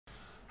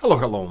Hello,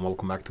 and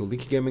welcome back to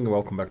Oolykee Gaming,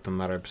 welcome back to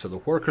another episode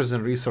of Workers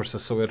and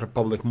Resources Soviet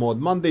Republic Mod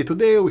Monday.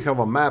 Today we have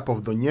a map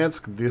of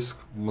Donetsk, this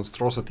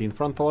monstrosity in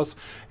front of us,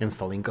 and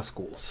Stalinka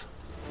schools.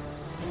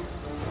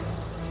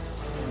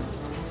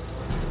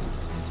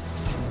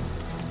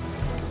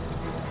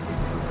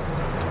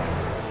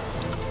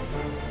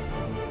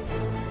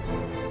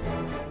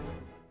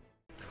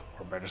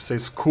 Better say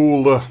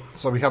school.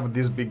 So we have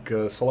this big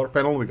solar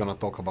panel, we're gonna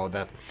talk about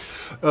that.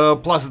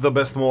 Plus the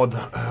best mod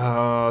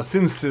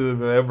since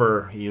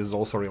ever is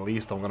also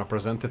released. I'm gonna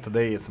present it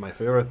today. It's my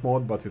favorite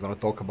mod, but we're gonna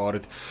talk about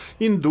it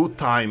in due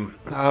time.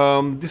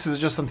 This is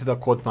just something that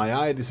caught my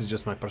eye. This is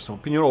just my personal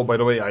opinion. Oh, by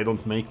the way, I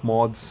don't make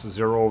mods,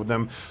 0 of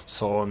them,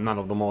 so none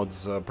of the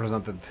mods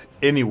presented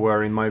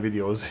anywhere in my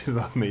videos is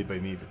not made by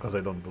me because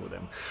I don't do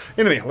them.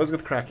 Anyway, let's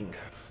get cracking.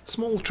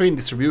 Small train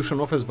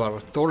distribution office by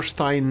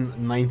Torstein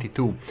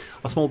 92.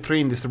 A small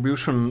train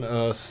distribution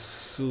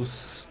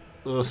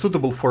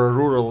suitable for a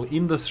rural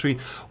industry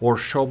or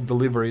shop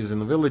deliveries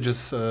in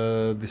villages.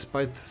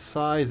 Despite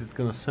size, it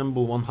can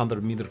assemble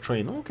 100-meter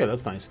train. Okay,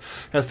 that's nice.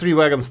 Has 3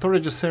 wagon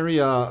storage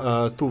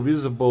area, 2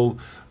 visible,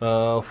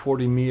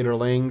 40-meter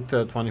length,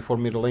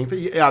 24-meter length.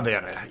 Yeah,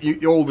 there.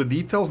 All the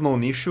details,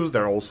 known issues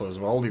there also as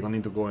well. You're gonna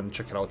need to go and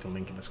check it out in the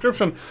link in the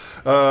description.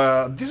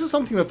 This is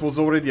something that was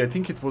already, I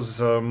think it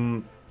was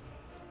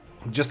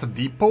just a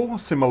depot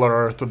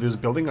similar to this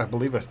building. I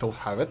believe I still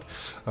have it,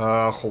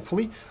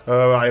 hopefully.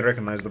 I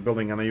recognize the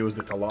building and I used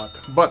it a lot.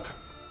 But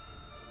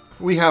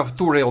we have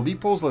 2 rail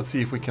depots. Let's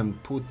see if we can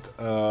put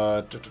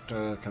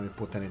can we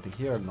put anything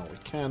here? No, we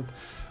can't.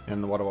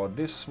 And what about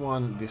this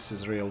one? This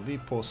is rail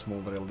depot,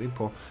 small rail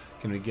depot.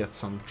 Can we get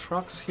some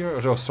trucks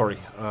here? Oh, sorry.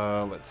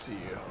 Let's see,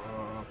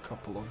 a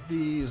couple of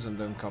these and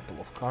then a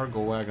couple of cargo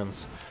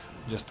wagons,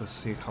 just to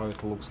see how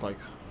it looks like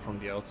from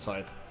the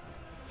outside.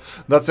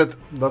 That's it.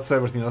 That's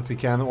everything that we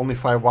can. Only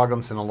 5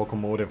 wagons and a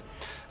locomotive.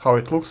 How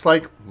it looks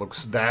like?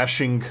 Looks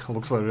dashing.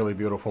 Looks like really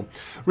beautiful.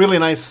 Really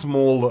nice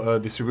small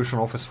distribution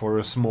office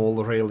for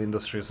small rail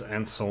industries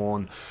and so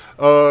on.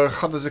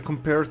 How does it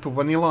compare to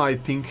vanilla? I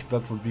think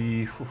that would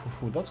be...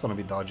 that's gonna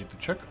be dodgy to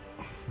check.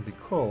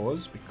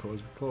 Because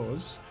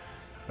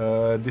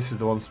this is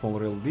the one small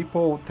rail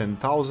depot,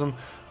 10,000,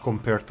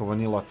 compared to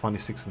vanilla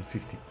 26 and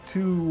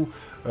 52.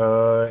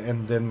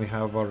 And then we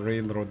have a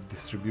railroad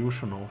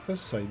distribution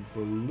office, I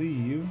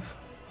believe.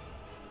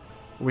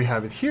 We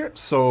have it here.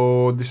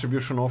 So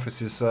distribution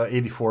office is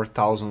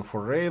 84,000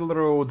 for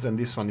railroads, and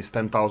this one is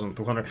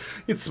 10,200.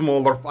 It's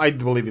smaller. I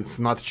believe it's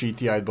not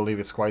cheaty. I believe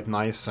it's quite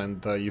nice,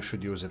 and you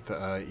should use it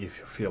if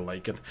you feel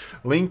like it.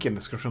 Link in the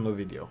description of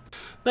the video.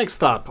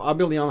 Next up,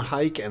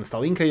 Oolykee and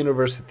Stalinka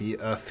University.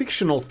 A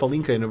fictional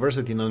Stalinka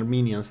University in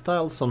Armenian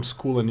style. Some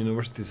schools and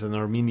universities in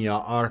Armenia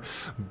are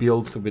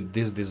built with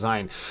this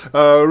design.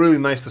 Really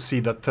nice to see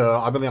that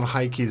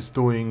Oolykee is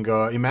doing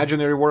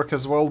imaginary work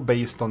as well,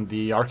 based on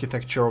the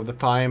architecture of the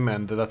time.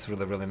 And that's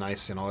really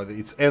nice. You know,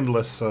 it's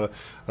endless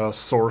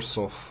source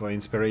of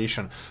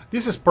inspiration.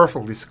 This is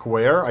perfectly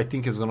square. I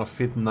think it's gonna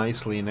fit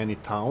nicely in any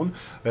town,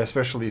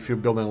 especially if you're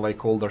building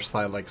like older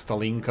style, like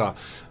Stalinka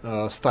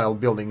style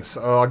buildings.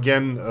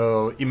 Again,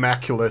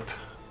 immaculate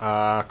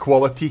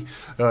quality.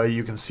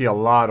 You can see a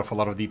lot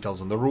of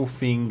details on the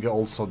roofing.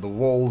 Also, the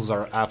walls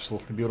are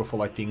absolutely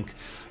beautiful. I think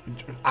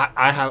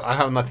I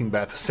have nothing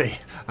bad to say.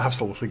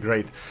 Absolutely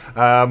great.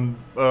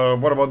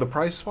 What about the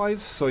price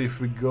wise? So if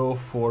we go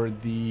for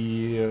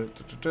the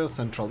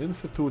Central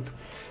Institute,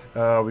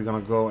 we're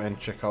gonna go and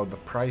check out the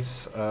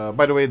price.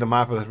 By the way, the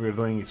map that we're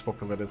doing is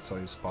populated, so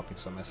it's popping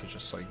some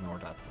messages, so ignore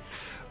that.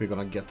 We're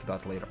gonna get to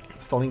that later.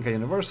 Stalinka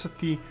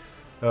University.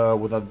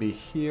 Would that be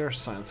here?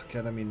 Science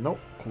Academy? No,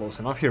 close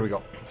enough. Here we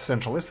go.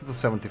 Central Institute,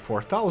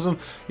 74,000.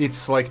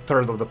 It's like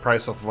third of the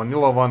price of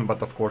vanilla one,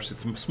 but of course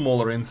it's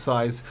smaller in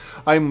size.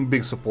 I'm a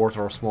big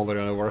supporter of smaller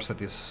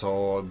universities,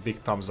 so big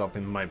thumbs up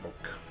in my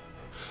book.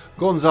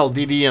 Gonzal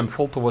DDN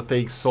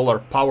Photovoltaic solar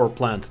power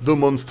plant, the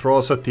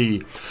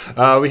monstrosity.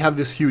 We have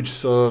this huge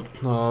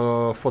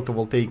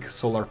photovoltaic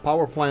solar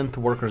power plant.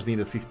 Workers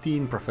needed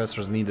 15,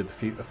 professors needed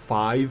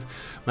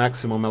 5.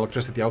 Maximum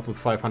electricity output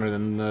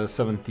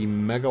 570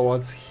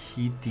 megawatts.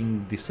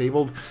 Heating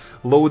disabled.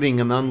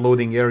 Loading and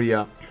unloading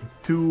area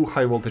 2.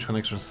 High voltage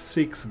connection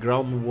 6.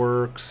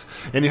 Groundworks.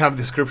 And you have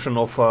description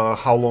of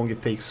how long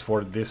it takes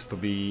for this to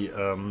be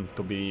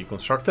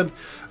constructed.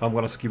 I'm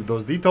gonna skip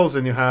those details,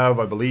 and you have,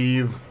 I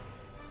believe,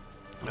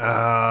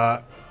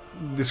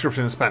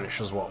 description in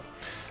Spanish as well.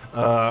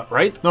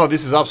 Right? No,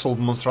 this is absolute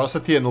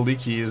monstrosity, and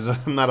Oolykee is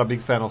not a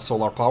big fan of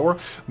solar power,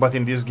 but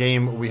in this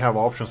game we have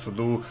options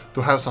to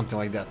have something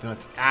like that, and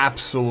it's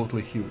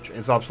absolutely huge.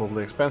 It's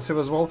absolutely expensive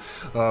as well.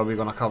 We're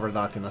gonna cover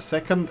that in a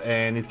second,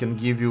 and it can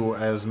give you,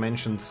 as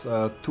mentioned,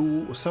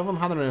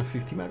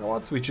 750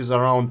 megawatts, which is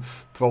around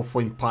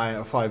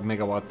 12.5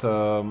 megawatt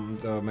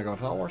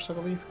hours, I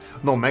believe.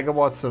 No,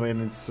 megawatts. I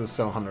mean, it's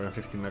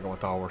 750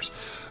 megawatt hours.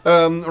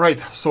 Right.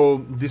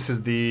 So this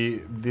is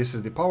the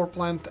power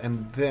plant,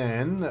 and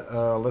then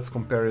let's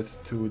compare it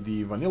to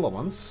the vanilla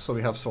ones. So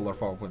we have solar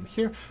power plant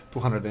here,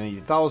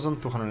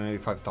 280,000,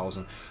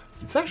 285,000.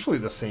 It's actually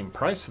the same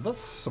price.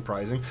 That's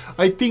surprising.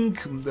 I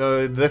think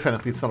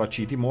definitely it's not a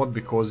cheaty mod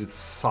because it's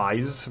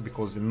size,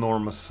 because the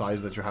enormous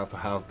size that you have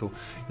to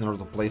in order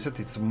to place it.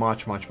 It's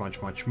much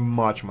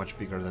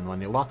bigger than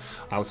vanilla.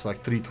 I would say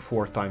like 3 to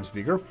 4 times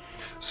bigger.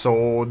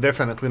 So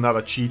definitely not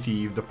a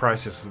cheaty if the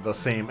price is the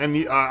same. And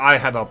I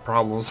had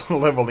problems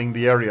leveling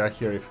the area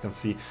here. If you can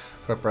see,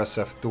 if I press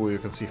F2, you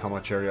can see how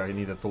much area I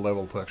needed to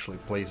level to actually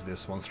place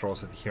this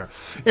monstrosity here.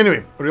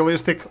 Anyway,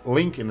 realistic,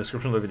 link in the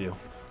description of the video.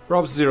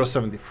 Robs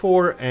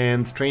 074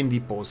 and train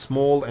depots,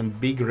 small and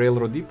big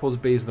railroad depots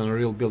based on a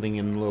real building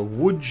in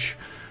Łódź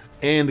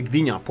and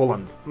Gdynia,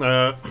 Poland.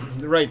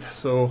 Right,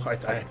 so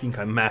I think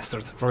I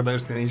mastered the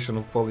pronunciation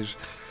of Polish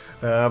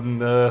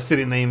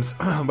city names,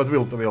 but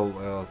we'll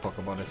talk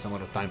about it some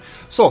other time.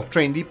 So,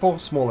 train depot,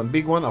 small and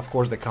big one. Of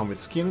course, they come with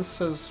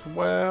skins as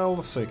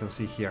well, so you can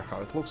see here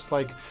how it looks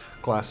like.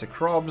 Classic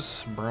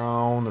Robs,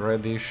 brown,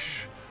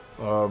 reddish,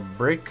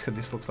 brick.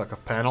 This looks like a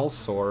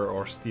panels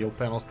or steel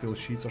panels, steel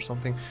sheets or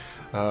something.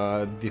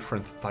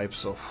 Different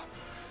types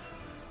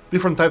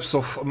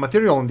of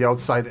material on the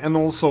outside, and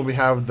also we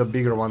have the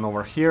bigger one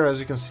over here. As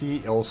you can see,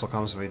 it also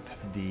comes with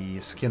the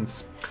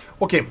skins.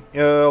 Okay,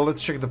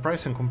 let's check the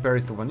price and compare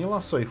it to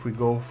vanilla. So if we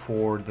go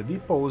for the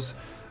depots,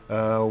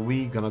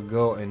 we're gonna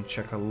go and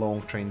check a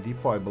long train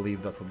depot. I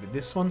believe that would be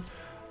this one.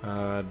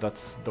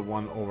 That's the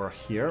one over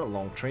here,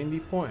 long train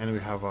depot, and we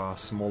have a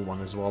small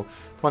one as well,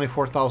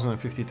 24,000 and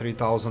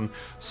 53,000.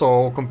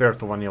 So compared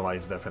to vanilla,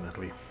 it's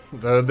definitely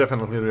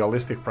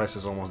realistic. Price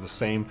is almost the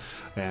same,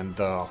 and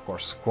of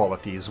course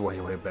quality is way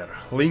better.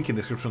 Link in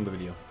the description of the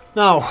video.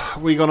 Now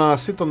we're gonna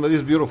sit on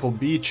this beautiful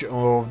beach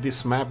of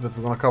this map that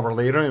we're gonna cover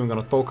later, and we're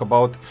gonna talk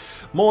about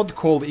mod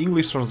called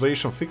English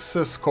Translation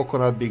Fixes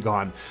Coconut Be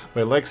Gone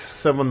by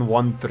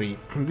Lex713.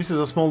 This is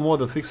a small mod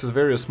that fixes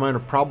various minor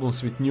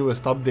problems with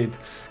newest update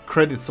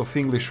credits of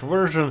English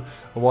version.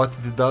 What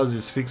it does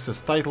is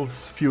fixes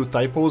titles, few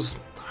typos,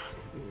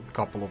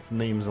 couple of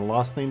names and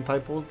last name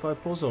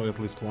typos, or at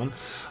least one,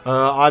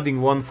 adding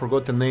one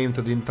forgotten name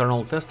to the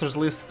internal testers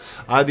list,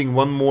 adding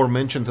one more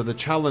mention to the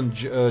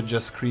challenge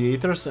just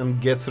creators, and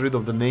gets rid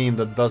of the name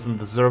that doesn't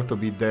deserve to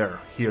be there.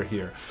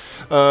 Here.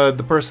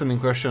 The person in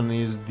question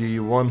is the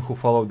one who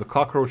followed the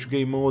cockroach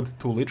game mode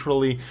too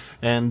literally,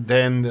 and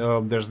then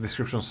there's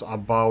descriptions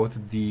about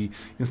the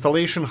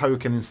installation, how you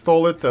can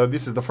install it.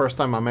 This is the first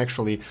time I'm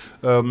actually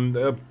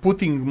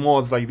putting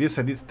mods like this.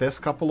 I did test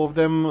a couple of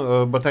them,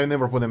 but I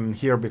never put them in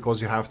here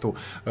because you have to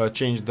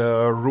change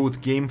the root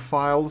game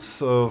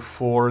files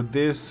for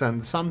this,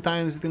 and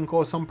sometimes it can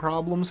cause some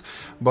problems,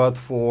 but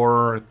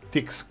for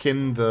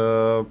thick-skinned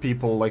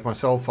people like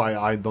myself,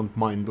 I don't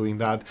mind doing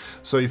that.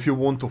 So if you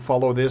want to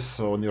follow this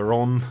on your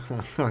own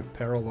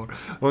peril or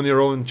on your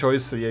own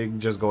choice, you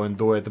just go and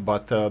do it,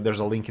 but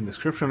there's a link in the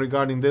description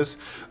regarding this.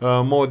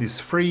 Mod is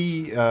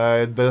free,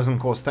 it doesn't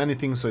cost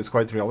anything, so it's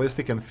quite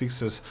realistic and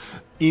fixes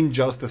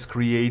injustice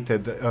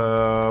created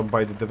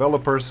by the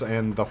developers,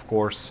 and of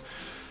course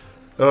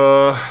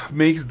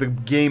makes the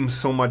game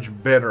so much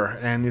better,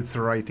 and it's the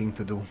right thing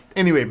to do.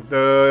 Anyway,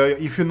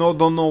 if you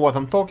don't know what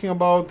I'm talking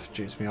about,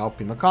 chase me up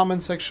in the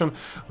comment section.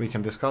 We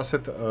can discuss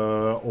it,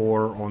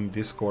 or on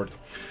Discord.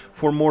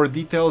 For more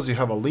details, you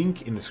have a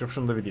link in the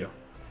description of the video.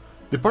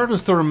 Department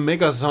store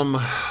Megasam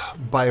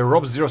by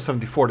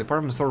Rob074.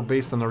 Department store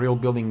based on a real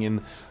building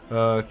in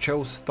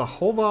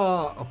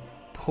Częstochowa,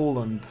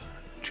 Poland.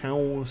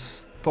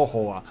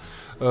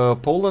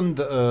 Poland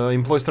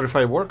employs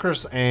 35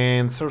 workers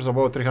and serves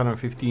about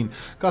 315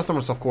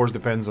 customers. Of course,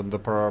 depends on the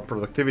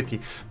productivity.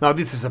 Now,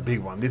 this is a big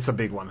one. It's a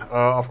big one.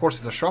 Of course,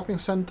 it's a shopping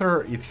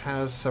center. It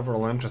has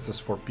several entrances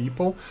for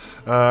people,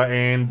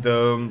 and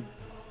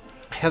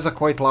has a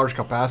quite large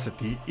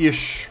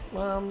capacity-ish,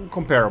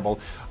 comparable.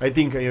 I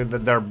think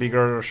that there are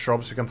bigger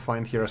shops you can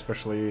find here,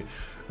 especially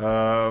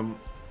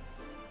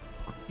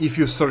if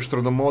you search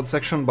through the mod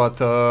section,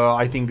 but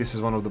I think this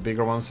is one of the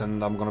bigger ones,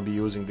 and I'm gonna be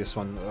using this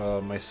one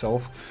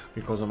myself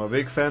because I'm a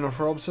big fan of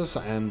Robs's,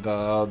 and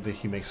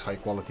he makes high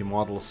quality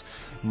mods.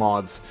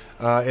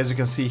 As you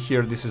can see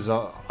here, this is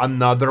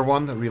another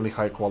one, a really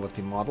high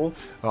quality model.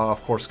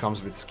 Of course,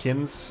 comes with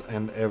skins,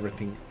 and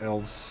everything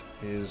else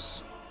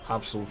is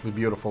absolutely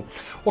beautiful.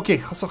 Okay,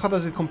 so how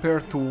does it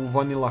compare to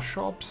vanilla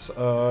shops?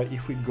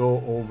 If we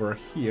go over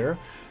here,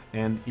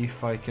 and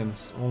if I can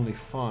only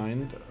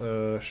find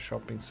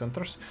shopping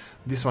centers,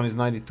 this one is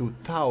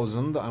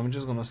 92,000. I'm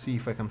just gonna see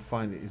if I can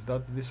find it. Is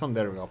that this one?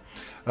 There we go.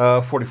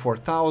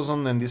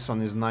 44,000, and this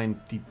one is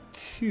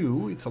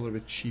 92. It's a little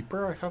bit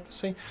cheaper, I have to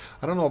say.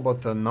 I don't know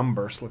about the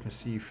numbers. Let me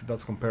see if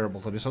that's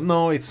comparable to this one.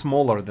 No, it's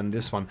smaller than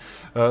this one.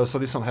 So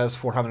this one has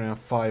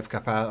 405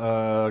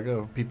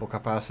 people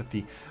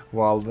capacity,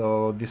 while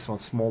this one,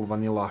 small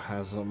vanilla,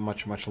 has a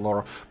much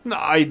lower.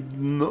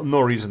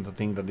 No reason to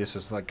think that this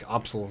is like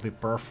absolutely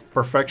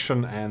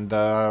perfection, and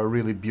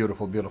really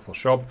beautiful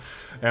shop.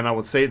 And I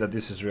would say that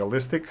this is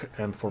realistic,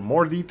 and for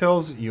more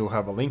details you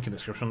have a link in the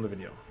description of the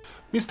video.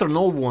 Mr.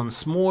 Novuan,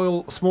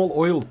 small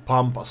oil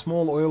pump. A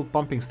small oil oil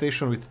pumping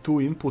station with 2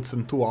 inputs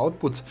and 2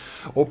 outputs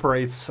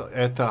operates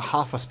at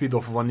half a speed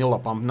of vanilla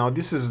pump. Now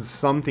this is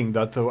something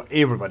that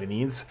everybody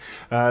needs.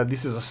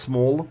 This is a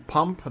small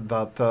pump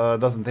that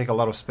doesn't take a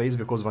lot of space,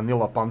 because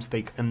vanilla pumps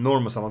take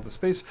enormous amount of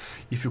space.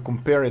 If you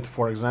compare it,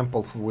 for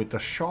example, with a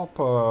shop,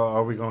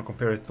 are we gonna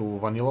compare it to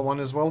vanilla one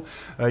as well?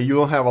 You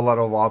don't have a lot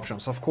of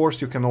options. Of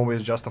course, you can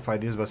always justify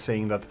this by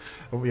saying that,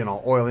 you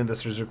know, oil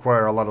industries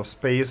require a lot of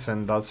space,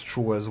 and that's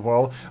true as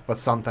well. But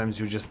sometimes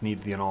you just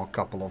need, you know, a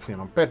couple of, you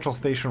know, petrol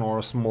station or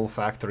a small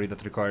factory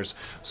that requires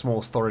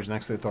small storage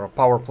next to it, or a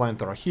power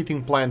plant or a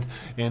heating plant,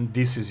 and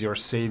this is your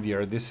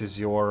savior. This is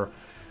your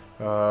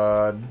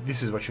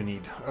this is what you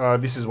need.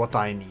 This is what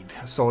I need.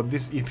 So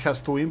it has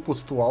 2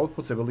 inputs, 2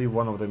 outputs. I believe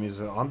one of them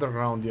is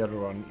underground, the other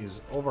one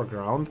is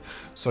overground.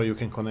 So you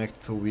can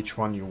connect to which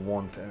one you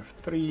want.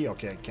 F3.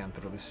 Okay, I can't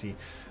really see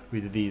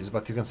with these,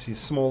 but you can see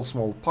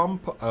small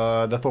pump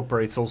that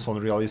operates also on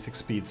realistic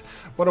speeds.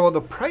 What about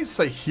the price,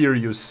 I hear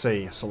you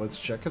say? So let's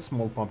check it.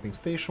 Small pumping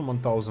station,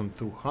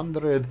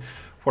 1,200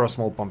 for a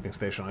small pumping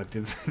station. I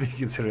think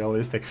it's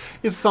realistic.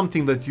 It's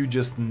something that you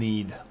just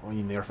need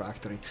in your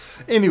factory.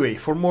 Anyway,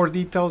 for more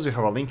details, you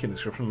have a link in the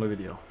description of the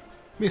video.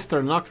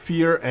 Mr.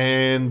 Nakfir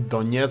and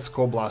Donetsk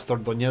Oblast, or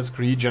Donetsk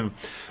region.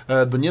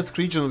 Donetsk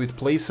region with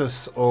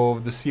places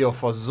of the Sea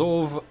of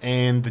Azov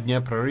and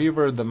Dnieper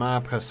River. The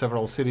map has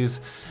several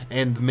cities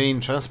and main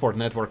transport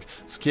network.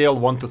 Scale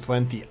 1 to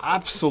 20.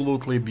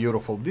 Absolutely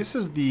beautiful. This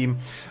is the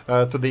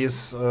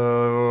today's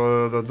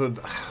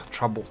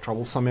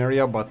troublesome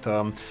area, but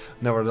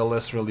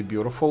nevertheless really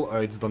beautiful.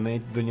 It's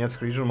Donetsk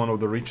region, one of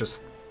the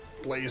richest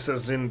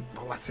places in,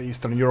 let's say,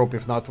 Eastern Europe,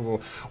 if not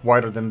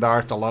wider than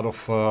that. A lot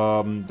of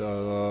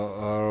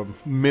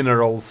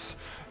minerals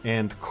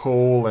and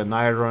coal and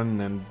iron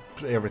and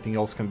everything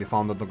else can be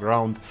found on the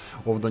ground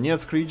of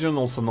Donetsk region,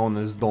 also known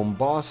as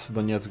Donbass,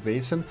 Donetsk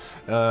Basin.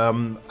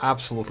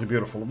 Absolutely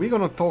beautiful. We're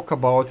gonna talk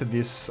about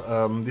this.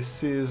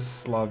 This is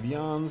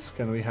Slavyansk,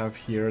 and we have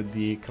here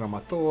the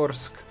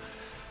Kramatorsk.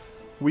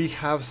 We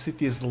have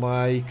cities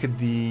like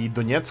the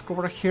Donetsk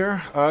over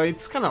here.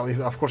 It's kind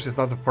of course, it's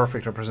not a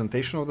perfect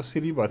representation of the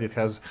city, but it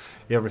has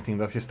everything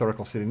that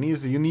historical city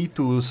needs. You need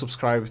to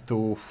subscribe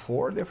to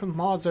 4 different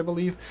mods, I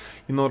believe,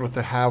 in order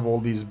to have all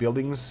these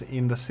buildings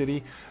in the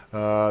city.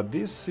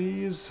 This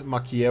is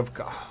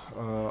Makievka.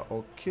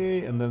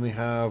 Okay, and then we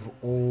have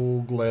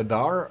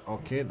Ogledar.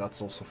 Okay, that's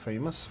also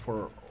famous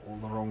for all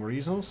the wrong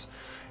reasons.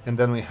 And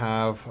then we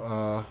have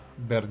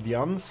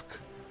Berdyansk.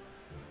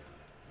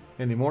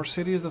 Any more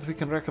cities that we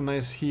can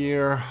recognize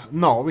here?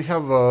 No, we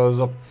have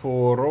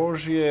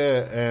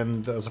Zaporozhye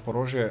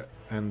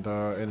and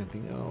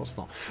anything else?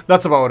 No,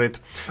 that's about it.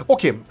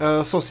 Okay,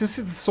 so since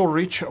it's so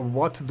rich,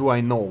 what do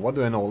I know? What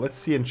do I know? Let's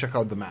see and check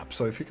out the map.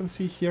 So if you can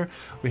see here,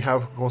 we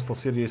have coastal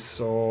cities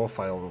of,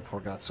 I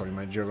forgot, sorry,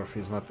 my geography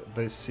is not,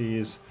 this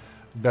is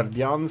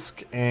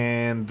Berdyansk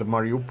and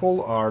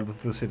Mariupol are the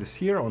 2 cities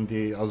here on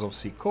the Azov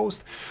Sea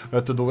coast.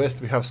 To the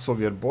west we have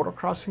Soviet border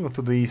crossing,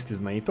 to the east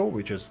is NATO,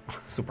 which is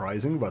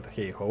surprising, but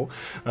hey ho.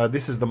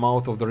 This is the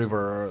mouth of the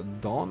river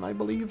Don, I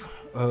believe.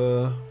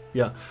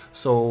 Yeah,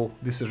 so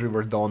this is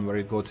River Don, where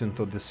it goes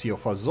into the Sea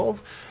of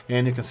Azov,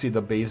 and you can see the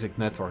basic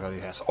network that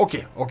it has.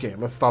 Okay,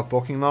 let's start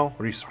talking now.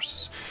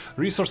 Resources.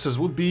 Resources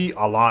would be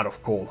a lot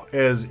of coal,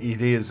 as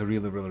it is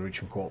really rich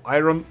in coal.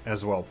 Iron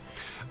as well.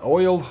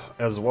 Oil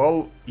as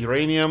well.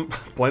 Uranium,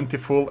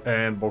 plentiful,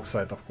 and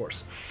bauxite, of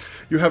course.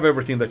 You have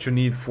everything that you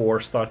need for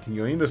starting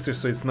your industry,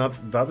 so it's not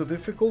that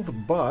difficult,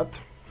 but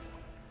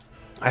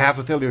I have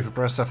to tell you, if you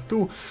press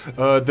F2,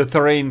 the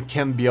terrain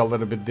can be a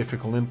little bit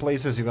difficult in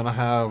places. You're gonna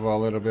have a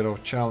little bit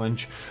of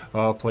challenge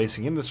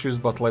placing industries,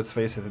 but let's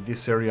face it,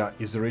 this area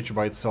is rich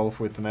by itself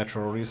with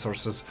natural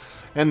resources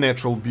and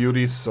natural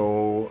beauty,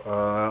 so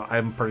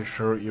I'm pretty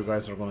sure you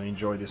guys are gonna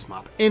enjoy this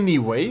map.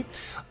 Anyway,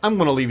 I'm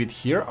gonna leave it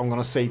here. I'm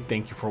gonna say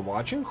thank you for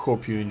watching.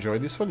 Hope you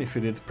enjoyed this one. If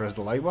you did, press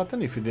the like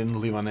button. If you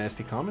didn't, leave a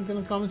nasty comment in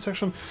the comment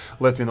section.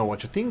 Let me know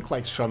what you think.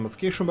 Like, subscribe,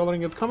 notification bell,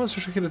 ring, and the comment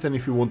section, hit it. And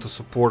if you want to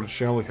support the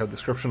channel, we have the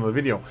description of the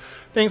video.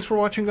 Thanks for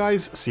watching,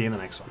 guys. See you in the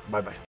next one.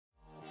 Bye bye.